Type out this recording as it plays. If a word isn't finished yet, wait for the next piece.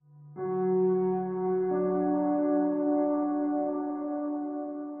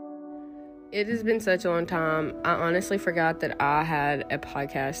It has been such a long time. I honestly forgot that I had a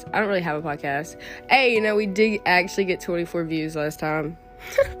podcast. I don't really have a podcast. Hey, we did actually get 24 views last time.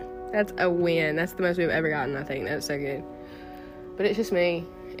 That's a win. That's the most we've ever gotten, I think. That's so good. But it's just me.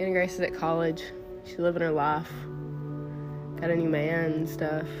 Anna Grace is at college. She's living her life. Got a new man and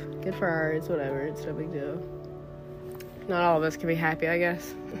stuff. Good for her. It's whatever. It's no big deal. Not all of us can be happy, I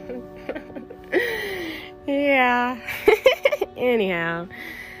guess. Yeah. Anyhow.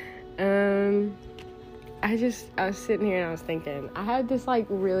 I was sitting here and I was thinking, I had this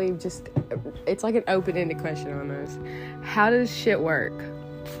it's like an open-ended question almost. How does shit work?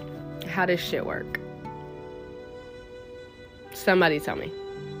 How does shit work? Somebody tell me.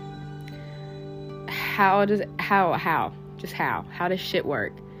 How does shit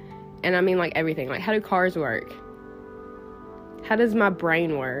work? And I mean like everything. Like, how do cars work? How does my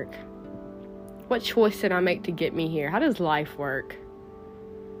brain work? What choice did I make to get me here? How does life work?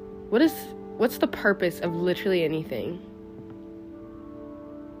 What's the purpose of literally anything?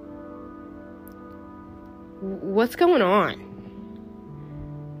 What's going on?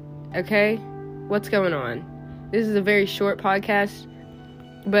 Okay? What's going on? This is a very short podcast,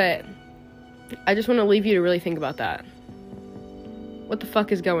 but I just want to leave you to really think about that. What the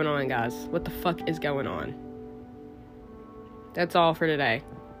fuck is going on, guys? What the fuck is going on? That's all for today.